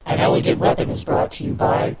An Elegant Weapon is brought to you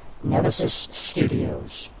by Nemesis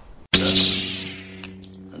Studios.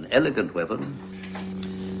 An elegant weapon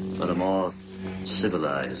for a more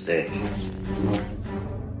civilized age.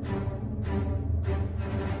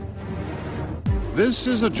 This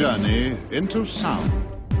is a journey into sound.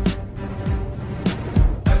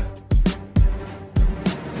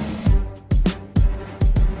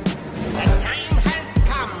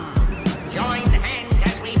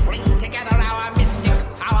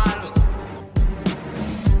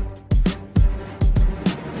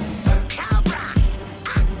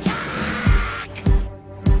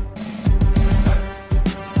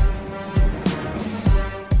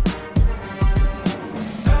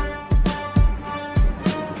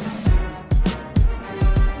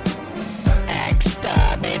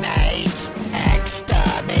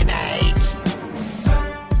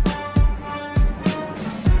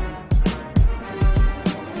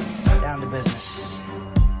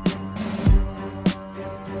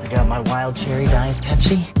 Cherry Diet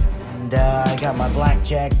Pepsi, and I got my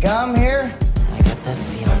blackjack gum here. I got that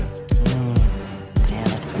feeling. Yeah,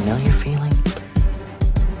 that familiar feeling.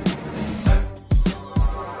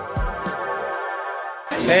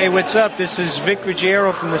 Hey, what's up? This is Vic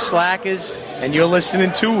Ruggiero from the Slackers, and you're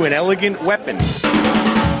listening to An Elegant Weapon.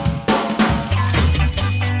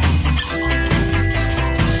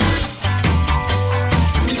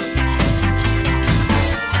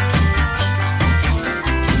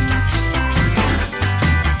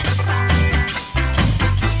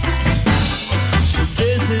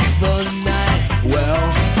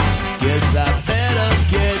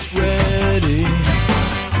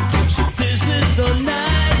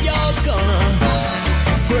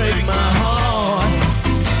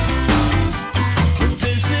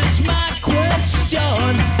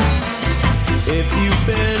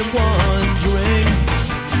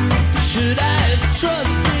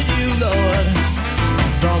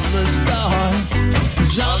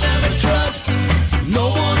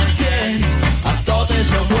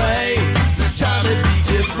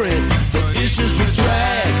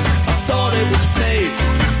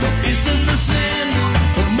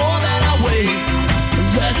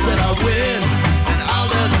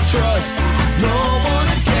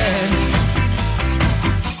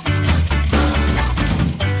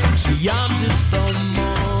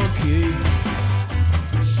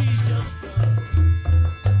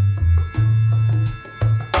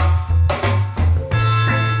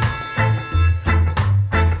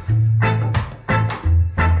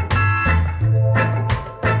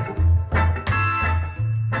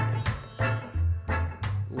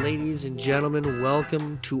 Ladies and gentlemen,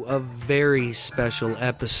 welcome to a very special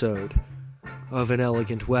episode of An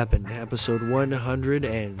Elegant Weapon, episode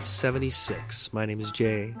 176. My name is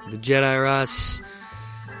Jay, the Jedi Ross,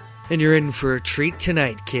 and you're in for a treat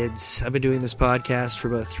tonight, kids. I've been doing this podcast for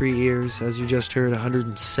about 3 years, as you just heard,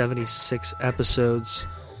 176 episodes.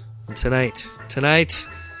 And tonight,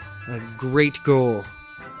 a great goal,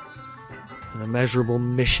 an immeasurable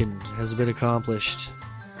mission has been accomplished.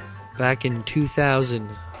 Back in 2000,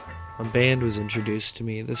 a band was introduced to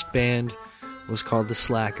me. This band was called The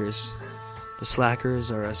Slackers. The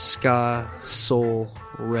Slackers are a ska, soul,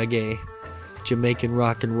 reggae, Jamaican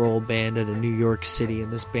rock and roll band out of New York City,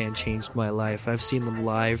 and this band changed my life. I've seen them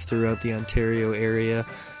live throughout the Ontario area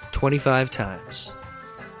 25 times.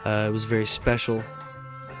 It was a very special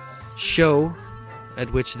show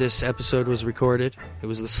at which this episode was recorded. It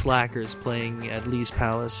was The Slackers playing at Lee's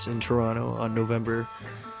Palace in Toronto on November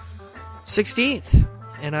 16th,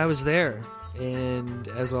 and I was there, and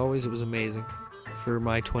as always, it was amazing. For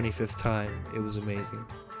my 25th time, it was amazing.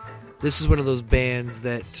 This is one of those bands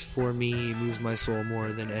that, for me, moves my soul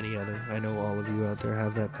more than any other. I know all of you out there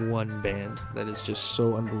have that one band that is just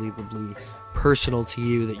so unbelievably personal to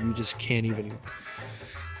you that you just can't even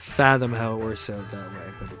fathom how it works out that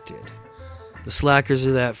way, but it did. The Slackers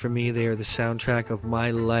are that for me. They are the soundtrack of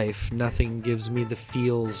my life. Nothing gives me the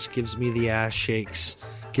feels, gives me the ass shakes,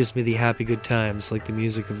 gives me the happy good times like the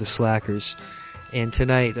music of the Slackers. And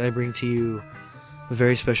tonight I bring to you a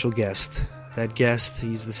very special guest. That guest,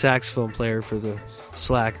 he's the saxophone player for the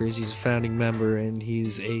Slackers. He's a founding member, and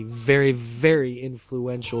he's a very, very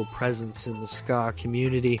influential presence in the ska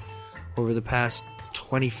community over the past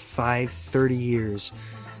 25, 30 years.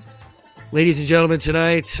 Ladies and gentlemen,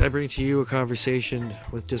 tonight I bring to you a conversation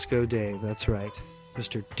with Disco Dave. That's right,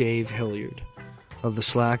 Mr. Dave Hilliard of the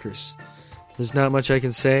Slackers. There's not much I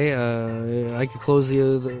can say. I could close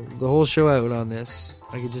the whole show out on this.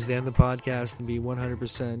 I could just end the podcast and be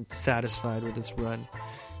 100% satisfied with its run.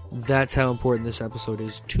 That's how important this episode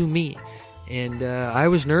is to me. And I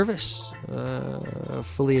was nervous.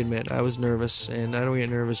 Fully admit, I was nervous, and I don't get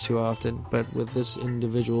nervous too often. But with this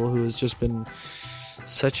individual who has just been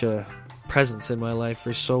such a presence in my life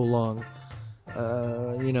for so long,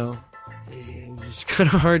 it's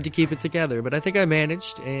kind of hard to keep it together. But I think I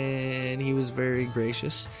managed, and he was very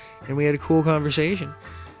gracious, and we had a cool conversation.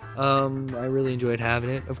 I really enjoyed having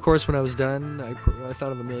it. Of course, when I was done, I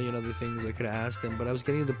thought of a million other things I could have asked him, but I was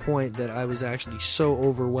getting to the point that I was actually so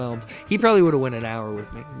overwhelmed. He probably would have went an hour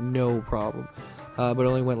with me, no problem. But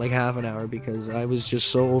only went like half an hour because I was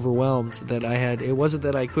just so overwhelmed that it wasn't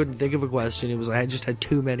that I couldn't think of a question, it was I just had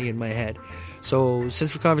too many in my head. So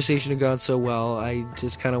since the conversation had gone so well, I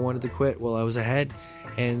just kind of wanted to quit while I was ahead.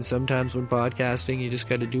 And sometimes when podcasting, you just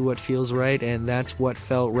got to do what feels right, and that's what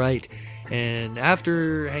felt right. And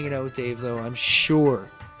after hanging out with Dave, though, I'm sure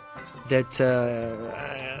that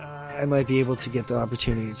I might be able to get the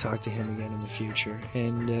opportunity to talk to him again in the future.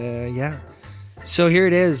 And yeah. So here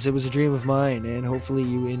it is. It was a dream of mine, and hopefully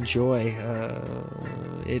you enjoy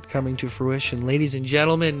it coming to fruition. Ladies and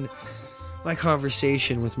gentlemen, my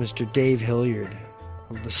conversation with Mr. Dave Hilliard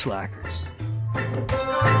of The Slackers.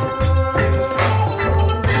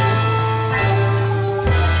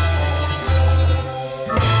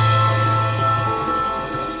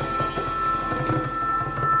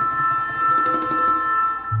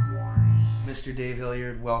 Mr. Dave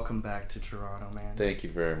Hilliard, welcome back to Toronto, man. Thank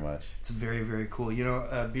you very much. It's very, very cool. You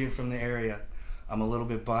know, being from the area, I'm a little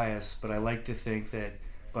bit biased, but I like to think that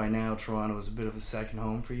by now Toronto is a bit of a second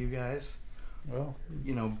home for you guys. Well,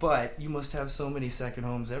 but you must have so many second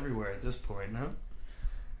homes everywhere at this point, no?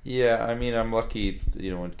 Yeah, I mean, I'm lucky.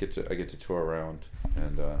 I get to tour around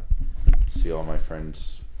and see all my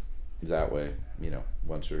friends that way.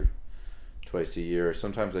 Once or twice a year.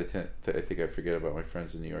 Sometimes I think I forget about my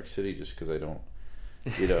friends in New York City just because I don't,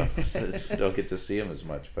 don't get to see them as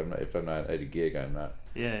much. If I'm not at a gig, I'm not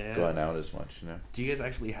going out as much. Do you guys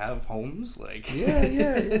actually have homes? Yeah.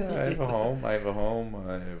 I have a home. I have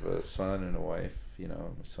a son and a wife. My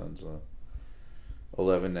son's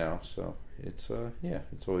 11 now, so it's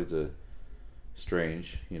it's always a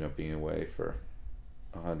strange, being away for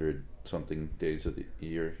 100 something days of the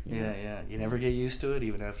year. Yeah. You never get used to it,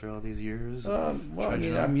 even after all these years.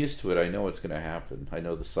 I'm used to it. I know what's going to happen. I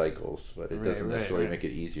know the cycles, but it doesn't necessarily make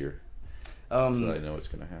it easier. So I know what's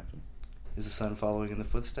going to happen. Is the son following in the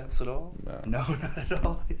footsteps at all? No, not at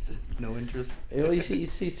all. He's no interest.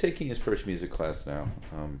 He's taking his first music class now.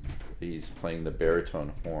 He's playing the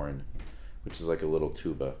baritone horn, which is like a little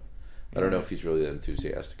tuba. I don't know if he's really that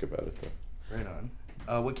enthusiastic about it though. Right on.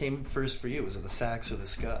 What came first for you? Was it the sax or the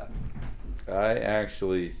ska? I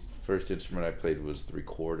actually, first instrument I played was the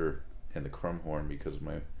recorder and the crumb horn because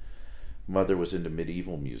my mother was into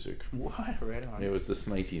medieval music. What? Right on. It was the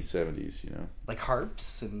 1970s, Like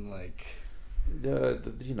harps and like...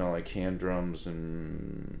 like hand drums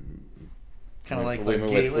and... Kind of like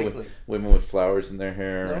Gaelic? Women with flowers in their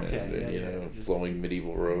hair and flowing flowing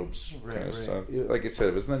medieval robes kind of stuff. Like I said,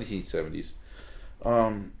 it was 1970s.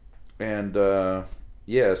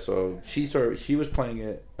 So she was playing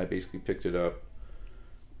it. I basically picked it up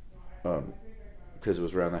because it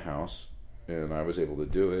was around the house and I was able to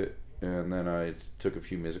do it. And then I took a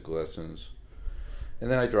few musical lessons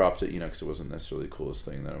and then I dropped it, because it wasn't necessarily the coolest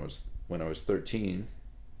thing. Then when I was 13,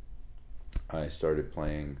 I started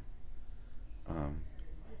playing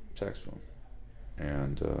saxophone.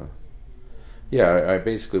 And I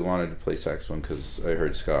basically wanted to play saxophone because I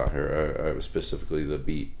heard ska. I was specifically the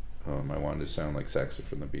beat. I wanted to sound like Saxo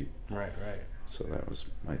from the beat. Right. So that was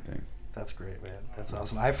my thing. That's great, man. That's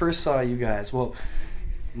awesome. I first saw you guys,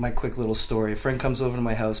 my quick little story. A friend comes over to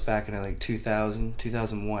my house back in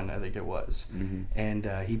 2001, I think it was. Mm-hmm. And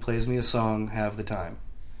he plays me a song half the time.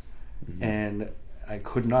 Mm-hmm. And I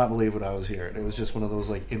could not believe what I was hearing. It was just one of those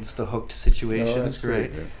insta-hooked situations, that's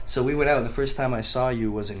right? Great, yeah. So we went out, and the first time I saw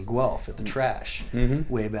you was in Guelph at the Trash,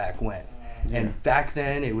 way back when. Yeah. And back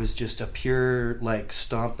then, it was just a pure,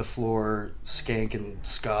 stomp the floor, skank and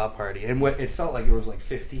ska party. And it felt like there was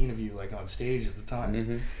 15 of you on stage at the time.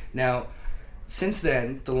 Mm-hmm. Now, since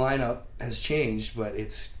then, the lineup has changed, but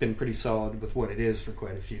it's been pretty solid with what it is for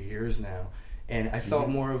quite a few years now. And I felt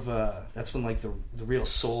more of that's when the real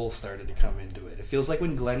soul started to come into it. It feels like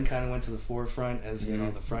when Glenn kind of went to the forefront as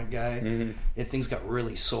the front guy, things got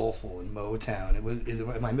really soulful in Motown.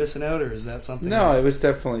 Am I missing out, or is that something? No, it was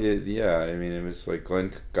definitely it was like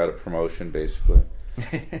Glenn got a promotion basically,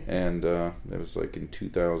 and it was in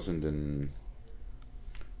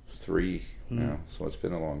 2003 now, so it's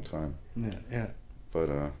been a long time. Yeah.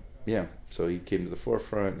 But so he came to the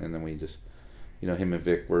forefront, and then we just. Him and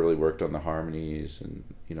Vic really worked on the harmonies, and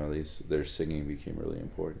their singing became really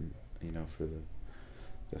important. for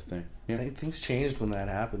the thing. Yeah. Things changed when that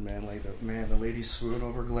happened, man. Like the ladies swoon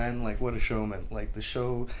over Glenn. Like, what a showman! Like the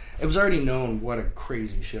show, it was already known what a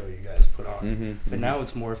crazy show you guys put on, but now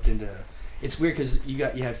it's morphed into. It's weird because you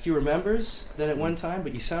have fewer members than at one time,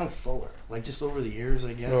 but you sound fuller. Like just over the years,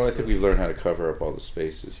 I guess. Well, I think we've learned how to cover up all the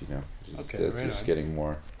spaces. Just getting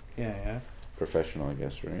more. Yeah. Professional, I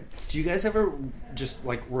guess, right? Do you guys ever just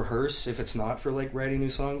like rehearse if it's not for like writing new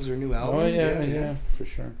songs or new albums? Oh yeah, for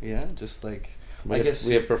sure. Yeah, just like we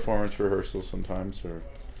have performance rehearsals sometimes, or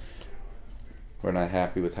we're not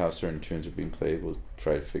happy with how certain tunes are being played. We'll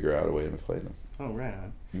try to figure out a way to play them. Oh, right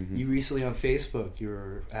on. Mm-hmm. You recently on Facebook, you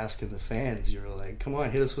were asking the fans. You were like, "Come on,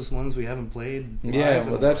 hit us with ones we haven't played." Yeah,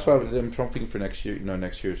 well, that's why I'm hoping for next year.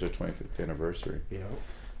 Next year's our 25th anniversary. Yeah.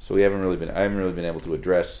 So I haven't really been able to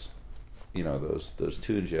address, those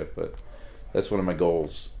tunes yet. But that's one of my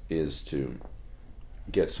goals is to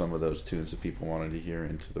get some of those tunes that people wanted to hear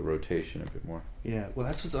into the rotation a bit more. Yeah. Well,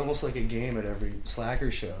 that's what's almost like a game at every Slacker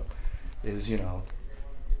show. Is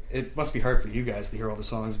it must be hard for you guys to hear all the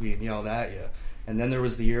songs being yelled at you. And then there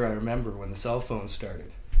was the year I remember when the cell phones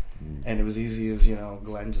started. And it was easy as,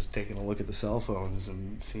 Glenn just taking a look at the cell phones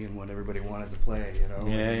and seeing what everybody wanted to play,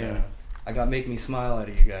 Yeah. I got Make Me Smile out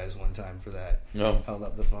of you guys one time for that. Oh. Held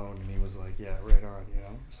up the phone and he was like, yeah, right on,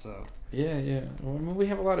 so. Yeah. Well, I mean, we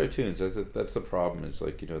have a lot of tunes. That's the problem. Is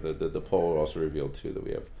like, the poll also revealed too that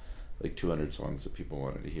we have like 200 songs that people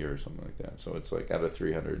wanted to hear or something like that. So it's like out of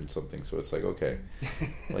 300 and something. So it's like, okay,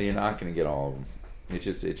 well, you're not going to get all of them. It's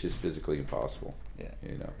just physically impossible. Yeah.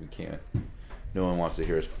 We can't. No one wants to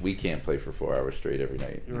hear us. We can't play for 4 hours straight every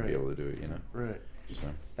night and be able to do it. Right. So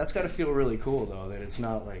that's got to feel really cool though. That it's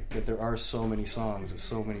not like that. There are so many songs that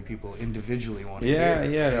so many people individually want to hear.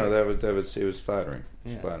 Yeah. No, that was it was flattering.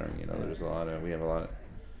 It's flattering. Yeah. There's we have a lot of.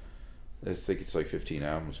 I think it's like 15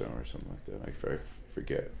 albums or something like that. I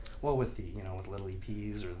forget. Well, with the with little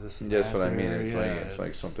EPs or this and that's that. What I mean. It's It's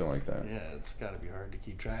like something like that. Yeah, it's got to be hard to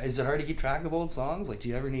keep track. Is it hard to keep track of old songs? Like, do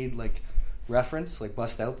you ever need like reference, like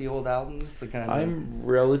bust out the old albums to kind of? I'm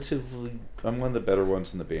one of the better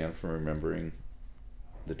ones in the band for remembering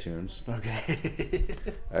the tunes. Okay.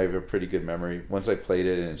 I have a pretty good memory. Once I played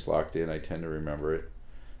it and it's locked in, I tend to remember it.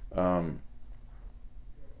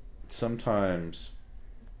 Sometimes.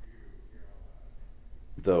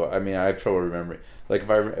 Though, I mean, I have trouble remembering. Like,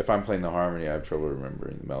 if I'm playing the harmony, I have trouble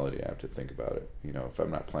remembering the melody. I have to think about it. If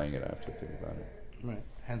I'm not playing it, I have to think about it. Right.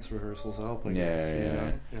 Hence rehearsals help, I Yeah,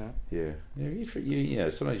 guess. Yeah.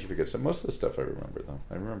 Sometimes you forget. So most of the stuff I remember, though.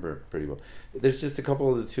 I remember it pretty well. There's just a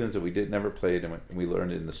couple of the tunes that we never played, and we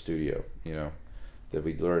learned it in the studio, that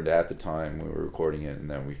we learned at the time we were recording it,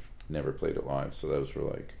 and then we never played it live. So those were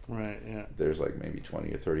like... Right, yeah. There's like maybe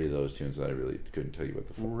 20 or 30 of those tunes that I really couldn't tell you what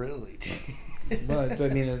the fuck. Really? But I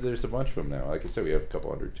mean, there's a bunch of them now. Like I said, we have a couple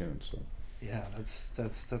hundred tunes. So. Yeah,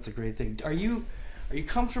 that's a great thing. Are you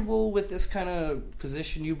comfortable with this kind of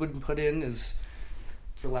position you would put in as,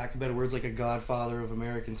 for lack of better words, like a godfather of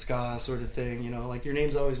American ska sort of thing? Like your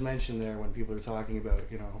name's always mentioned there when people are talking about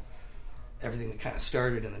everything that kind of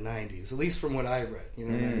started in the 90s, at least from what I've read. You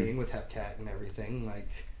know what I mean, with Hepcat and everything. Like,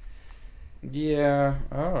 yeah,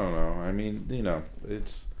 I don't know. I mean,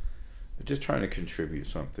 it's just trying to contribute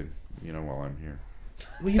something. While I'm here.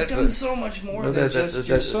 Well, you've done so much more than just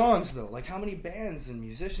your songs, though. Like, how many bands and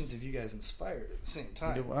musicians have you guys inspired at the same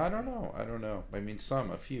time? I don't know. I mean,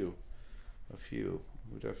 a few. We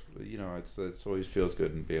definitely, it always feels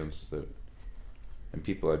good in bands and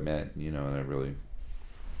people I've met, and I really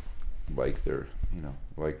like their,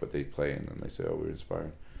 like what they play, and then they say, "Oh, we're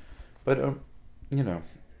inspired." But I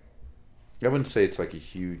wouldn't say it's like a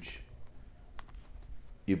huge.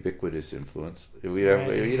 Ubiquitous influence.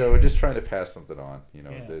 We're just trying to pass something on.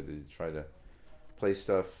 They try to play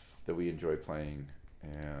stuff that we enjoy playing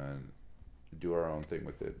and do our own thing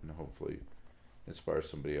with it, and hopefully inspire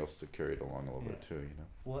somebody else to carry it along a little bit too.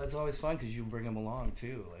 Well, it's always fun because you bring them along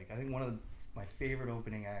too. Like I think one of my favorite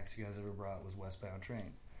opening acts you guys ever brought was Westbound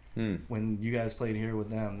Train. When you guys played here with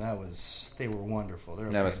them, they were wonderful.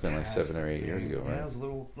 That must have been like 7 or 8 years ago, right? Yeah, it was a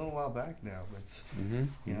little while back now. But it's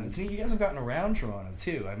neat. You guys have gotten around Toronto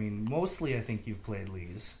too. I mean, mostly I think you've played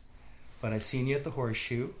Lee's, but I've seen you at the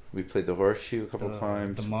Horseshoe. We played the Horseshoe a couple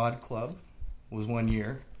times. The Mod Club was one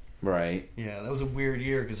year. Right. Yeah, that was a weird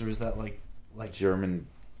year because there was that like German.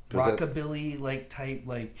 Rockabilly like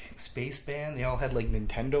space band. They all had like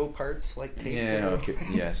Nintendo parts like taped. Yeah. Okay.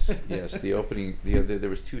 Yes. The opening. There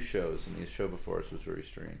was 2 shows, and the show before us was very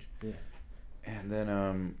strange. Yeah. And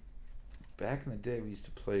then back in the day, we used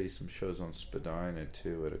to play some shows on Spadina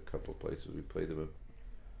too at a couple of places. We played what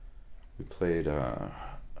the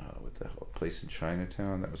hell, place in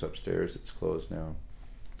Chinatown that was upstairs. It's closed now.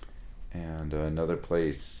 and another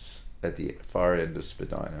place at the far end of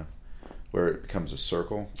Spadina, where it becomes a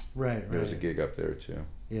circle. Right. There was a gig up there too.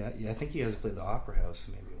 Yeah. I think you guys played the Opera House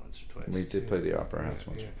maybe once or twice. We did play the Opera House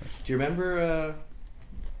once. Yeah. Or twice. Do you remember?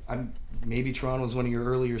 Maybe Toronto was one of your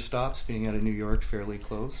earlier stops, being out of New York, fairly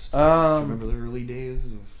close. Do you remember the early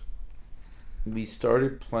days of? We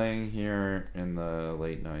started playing here in the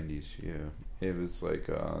late 90s, yeah. It was like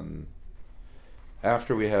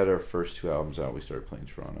after we had our first 2 albums out, we started playing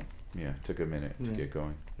Toronto. Yeah, it took a minute to get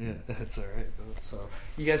going. Yeah, that's all right. So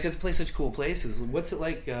you guys get to play such cool places. What's it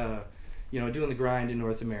like, doing the grind in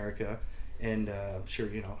North America, and I'm sure,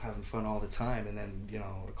 having fun all the time, and then,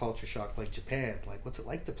 a culture shock like Japan. Like, what's it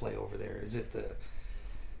like to play over there? Is it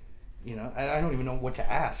I don't even know what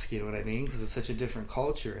to ask, you know what I mean? Because it's such a different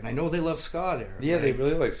culture. And I know they love ska there. Yeah, right? they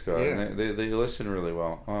really like ska. Yeah. And they listen really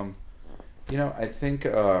well. I think...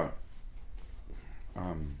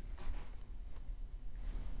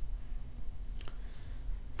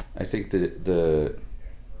 I think that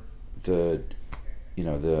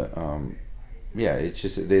it's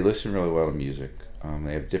just they listen really well to music.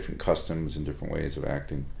 They have different customs and different ways of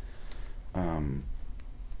acting. And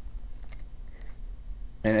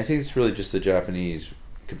I think it's really just the Japanese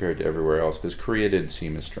compared to everywhere else, because Korea didn't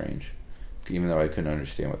seem as strange. Even though I couldn't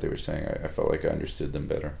understand what they were saying, I felt like I understood them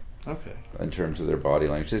better. Okay. In terms of their body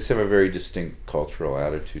language. They just have a very distinct cultural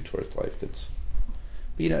attitude towards life that's...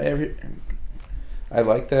 I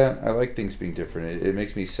like that. I like things being different. It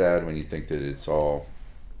makes me sad when you think that it's all...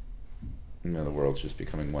 the world's just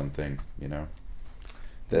becoming one thing,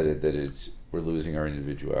 That it's... We're losing our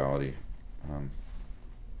individuality.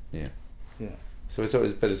 Yeah. So it's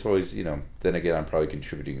always, then again, I'm probably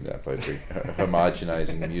contributing to that by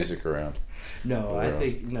homogenizing music around.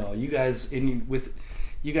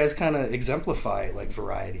 You guys kind of exemplify like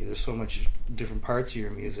variety. There's so much different parts of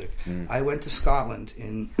your music. I went to Scotland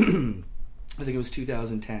in, I think it was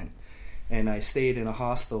 2010, and I stayed in a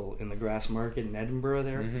hostel in the Grass Market in Edinburgh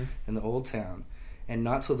there, in the Old Town. And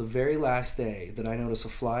not till the very last day that I noticed a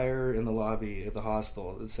flyer in the lobby of the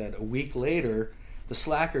hostel that said, a week later, the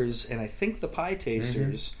Slackers and I think the Pie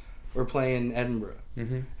Tasters were playing Edinburgh.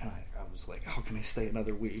 And I was like, how can I stay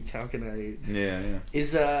another week? How can I... Yeah.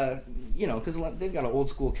 Is, because they've got an old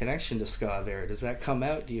school connection to ska there. Does that come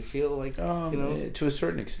out? Do you feel like, To a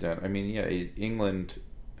certain extent. I mean, yeah, England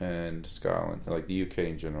and Scotland, like the UK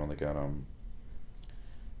in general, they got...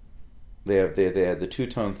 They had the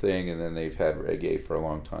two-tone thing, and then they've had reggae for a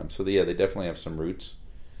long time. So, they definitely have some roots.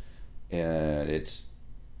 And it's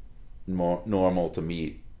more normal to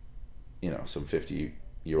meet, some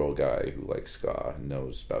 50-year-old guy who likes ska and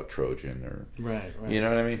knows about Trojan or... Right. You know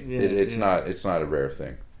what I mean? Yeah, it's not a rare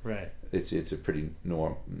thing. Right. It's a pretty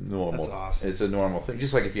normal... That's awesome. It's a normal thing.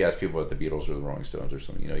 Just like if you ask people about the Beatles or the Rolling Stones or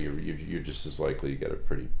something, you're just as likely to get a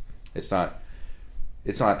pretty... It's not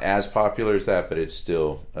as popular as that, but it's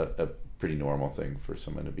still a pretty normal thing for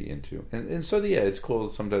someone to be into. And so, it's cool.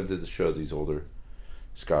 Sometimes at the show, these older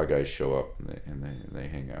ska guys show up and they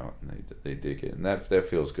hang out and they dig it. And that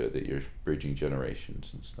feels good that you're bridging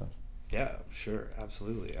generations and stuff. Yeah, sure.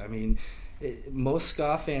 Absolutely. I mean, most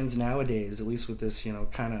ska fans nowadays, at least with this,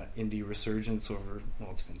 kind of indie resurgence over,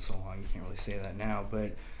 it's been so long, you can't really say that now,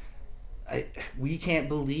 but we can't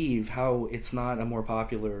believe how it's not a more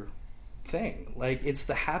popular thing. Like, it's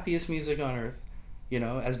the happiest music on earth.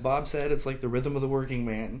 As Bob said, it's like the rhythm of the working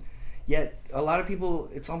man. Yet a lot of people,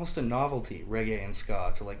 it's almost a novelty, reggae and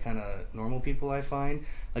ska, to like kind of normal people. I find,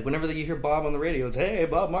 like, whenever you hear Bob on the radio, it's hey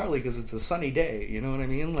Bob Marley because it's a sunny day. You know what I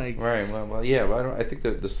mean? Like, right. Well, yeah. But I think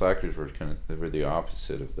that the Slackers were were the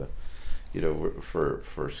opposite of the,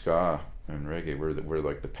 for ska and reggae, we're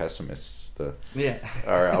like the pessimists.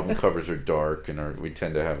 Our album covers are dark, and we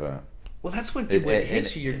tend to have a... Well, that's what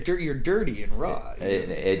hits you. You're dirty and raw.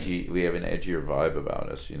 An edgy. We have an edgier vibe about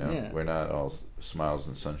us. Yeah. We're not all smiles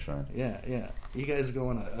and sunshine. Yeah. You guys go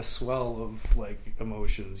on a swell of like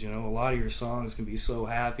emotions. A lot of your songs can be so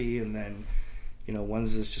happy, and then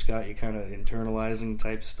ones that's just got you kind of internalizing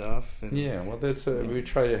type stuff. And, that's we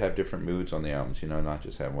try to have different moods on the albums. Not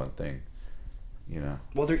just have one thing.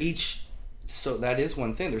 Well, they're each. So that is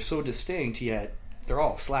one thing. They're so distinct, yet they're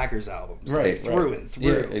all Slackers albums, right? Through and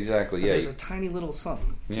through. Yeah, exactly. But there's a tiny little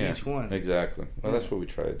something to each one. Exactly. Well, that's what we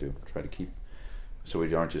try to do. Try to keep, so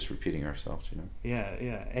we aren't just repeating ourselves. Yeah,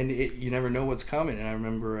 and you never know what's coming. And I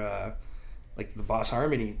remember, like the Boss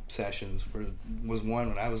Harmony sessions was one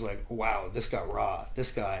when I was like, wow, this got raw.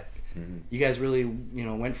 This got. You guys really,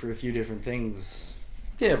 went for a few different things.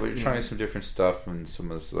 Yeah, we were trying some different stuff and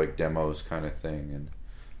some of this like demos kind of thing, and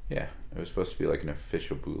it was supposed to be like an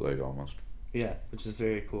official bootleg almost. Yeah, which is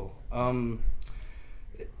very cool.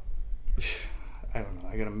 I don't know.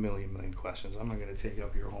 I got a million questions. I'm not going to take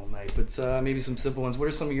up your whole night, but maybe some simple ones. What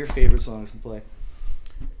are some of your favorite songs to play?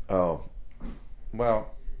 Oh,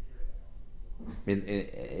 well,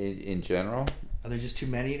 in general. Are there just too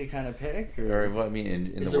many to kind of pick? Or Well, I mean, in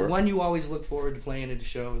is the there one you always look forward to playing at a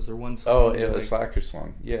show? Is there one song? Oh, that a like, Slacker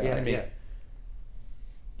song. Yeah, Yeah, I mean, yeah.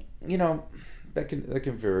 you know, that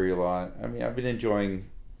can vary a lot. I mean, I've been enjoying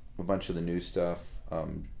a bunch of the new stuff.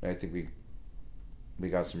 I think we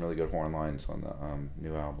got some really good horn lines on the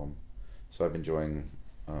new album, so I've been enjoying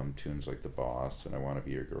tunes like The Boss and I Want to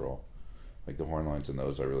Be Your Girl. Like the horn lines in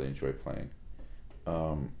those, I really enjoy playing.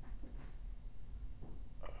 I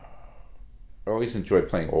always enjoy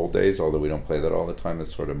playing Old Days, although we don't play that all the time.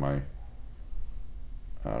 That's sort of my,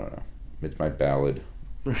 I don't know, it's my ballad.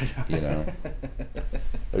 Right. You know,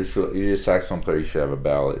 you're a saxophone player. You should have a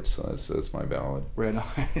ballad, so that's my ballad. Right on.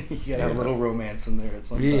 You gotta have a little romance in there at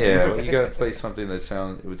some time. Yeah, well, you gotta play something that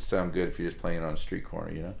it would sound good if you're just playing it on a street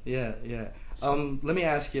corner. You know. Yeah, yeah. Let me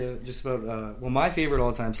ask you just about. Well, my favorite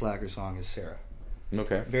all-time Slacker song is Sarah.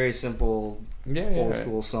 Okay. Very simple, old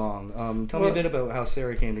school song. Tell me a bit about how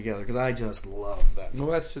Sarah came together, because I just love that song.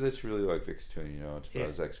 Well, that's really like Vic's tune. You know, it's about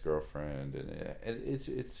his ex-girlfriend, and it's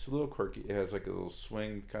a little quirky. It has like a little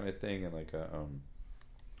swing kind of thing, and like a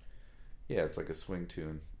it's like a swing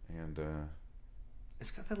tune, and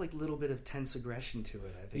it's got that like little bit of tense aggression to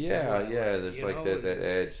it. I think. Yeah. There's like that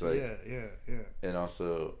edge, like yeah, and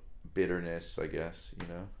also bitterness, I guess. You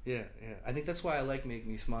know. Yeah. I think that's why I like "Make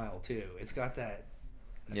Me Smile" too. It's got that.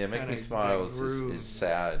 Yeah, "Make Me Smile" is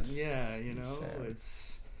sad. Yeah, you know, sad.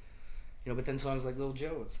 it's but then songs like Lil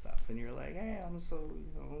Joe and stuff, and you're like, hey, I'm so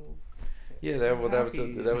Yeah, that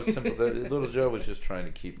was simple. Little Joe was just trying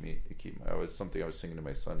to keep. I was singing to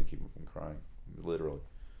my son to keep him from crying, literally.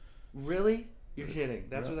 Really? You're kidding?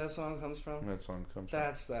 That's where that song comes from? That song comes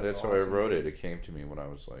That's from. That's how awesome. I wrote it. It came to me when I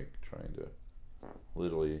was like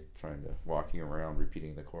walking around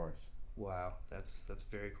repeating the chorus. Wow, that's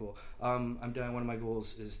very cool. I'm doing one of my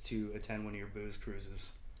goals is to attend one of your booze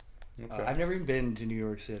cruises. Okay. I've never even been to New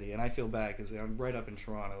York City, and I feel bad because I'm right up in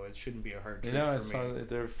Toronto. It shouldn't be a hard trip for me.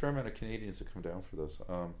 There are a fair amount of Canadians that come down for those.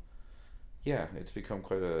 Yeah, it's become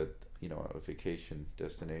quite a a vacation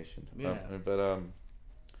destination. Yeah.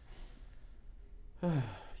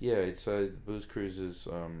 Yeah, it's booze cruises.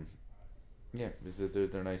 Yeah,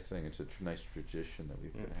 they're a nice thing. It's a nice tradition that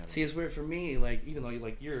we've been having. See, it's weird for me. Like, even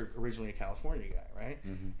though you're originally a California guy, right?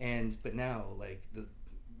 Mm-hmm. But now like the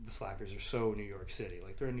Slackers are so New York City.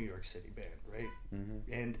 Like, they're a New York City band, right?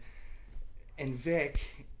 Mm-hmm. And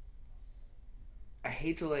Vic, I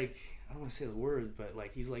hate to I don't want to say the word, but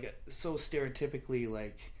like he's like so stereotypically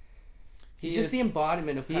like. He's just the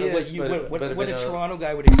embodiment of kind of what a Toronto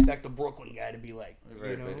guy would expect a Brooklyn guy to be like.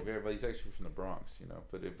 Right, but he's actually from the Bronx,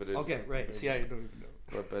 But it's, okay, right. See, I don't even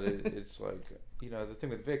know. But it's like the thing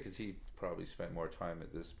with Vic is he probably spent more time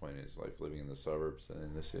at this point in his life living in the suburbs than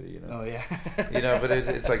in the city, Oh yeah. But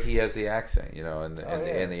it's like he has the accent, and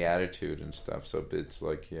the attitude and stuff. So it's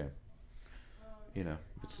like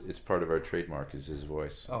it's part of our trademark is his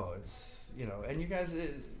voice. Oh, it's and you guys.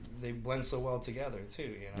 They blend so well together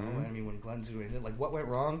too, Mm-hmm. I mean, when Glenn's doing it, like "What Went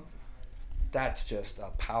Wrong," that's just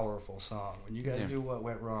a powerful song. When you guys do "What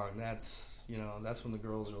Went Wrong," that's that's when the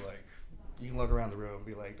girls are like, you can look around the room and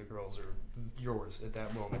be like, the girls are yours at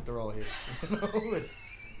that moment. They're all his.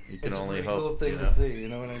 It's a pretty cool thing to see. You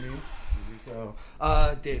know what I mean? Mm-hmm. So,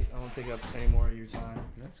 Dave, I won't take up any more of your time.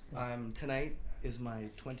 That's cool. Tonight is my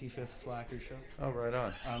 25th Slacker show. Oh, right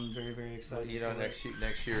on. I'm very, very excited.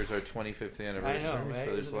 Next year is our 25th anniversary. I know, right?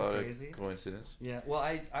 So there's Isn't a lot that crazy? of coincidence. Yeah, well,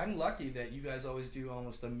 I'm lucky that you guys always do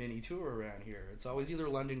almost a mini tour around here. It's always either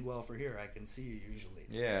London, Guelph, or here. I can see you usually.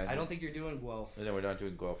 Yeah. I don't think you're doing Guelph. No, we're not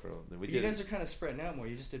doing Guelph. You guys are kind of spreading out more.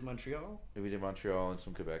 You just did Montreal. We did Montreal and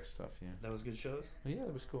some Quebec stuff. Yeah. That was good shows. Yeah,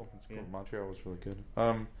 that was cool. That's cool. Yeah. Montreal was really good.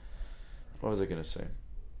 What was I gonna say?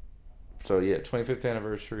 So yeah, 25th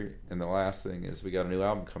anniversary, and the last thing is we got a new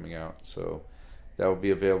album coming out, so that will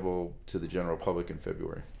be available to the general public in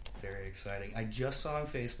February. Very exciting. I just saw on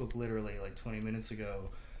Facebook literally like 20 minutes ago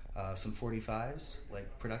some 45s,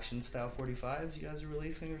 like production style 45s you guys are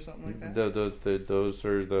releasing or something like that? Those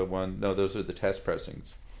are the one. No, those are the test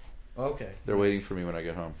pressings. Okay. They're waiting for me when I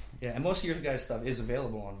get home. Yeah, and most of your guys' stuff is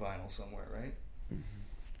available on vinyl somewhere, right?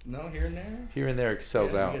 No, here and there. Here and there, it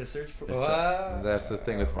sells out. You gotta search for. That's the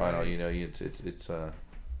thing with vinyl. Right. It's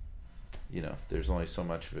there's only so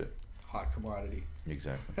much of it. Hot commodity.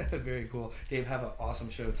 Exactly. Very cool, Dave. Have an awesome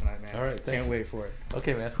show tonight, man. All right, thanks. Can't wait for it.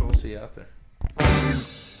 Okay, man. We'll see you out there.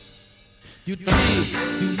 You cheat,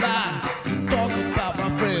 you lie, you talk about my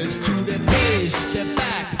friends to their face, their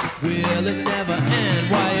back. Will it never end?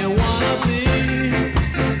 Why you wanna be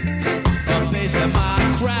a face of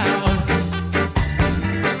crowd.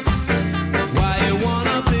 Why you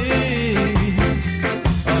wanna be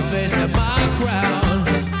a face in my crowd?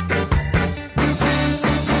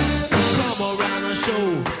 Come around the show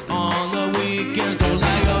on the weekends. Don't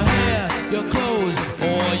like your hair, your clothes,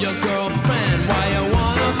 or your girlfriend. Why you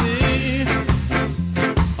wanna be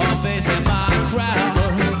a face in my crowd?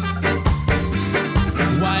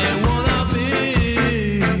 Why you wanna be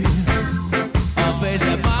a face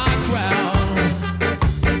in my crowd?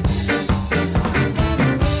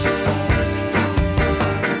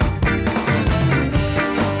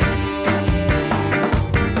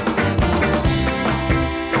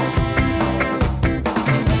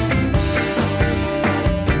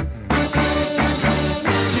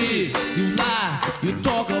 See, you lie, you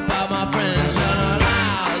talk about my friends, and I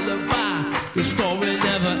alibi. Your story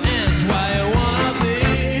never ends. Why you wanna be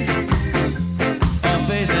a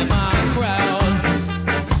face in my crowd?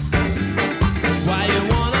 Why you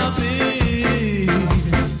wanna be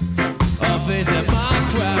a face in my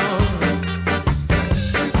crowd?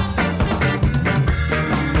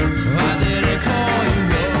 Why did I call you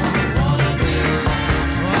up? Wanna be?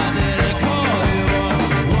 Why did I call you up?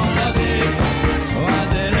 Wanna be? Why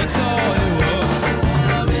did I call you up?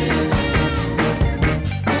 Wanna be?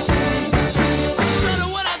 Shudder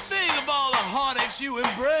when I think of all the heartaches you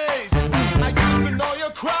embrace. I used to know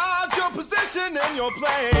your crowd, your position, and your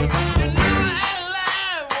place.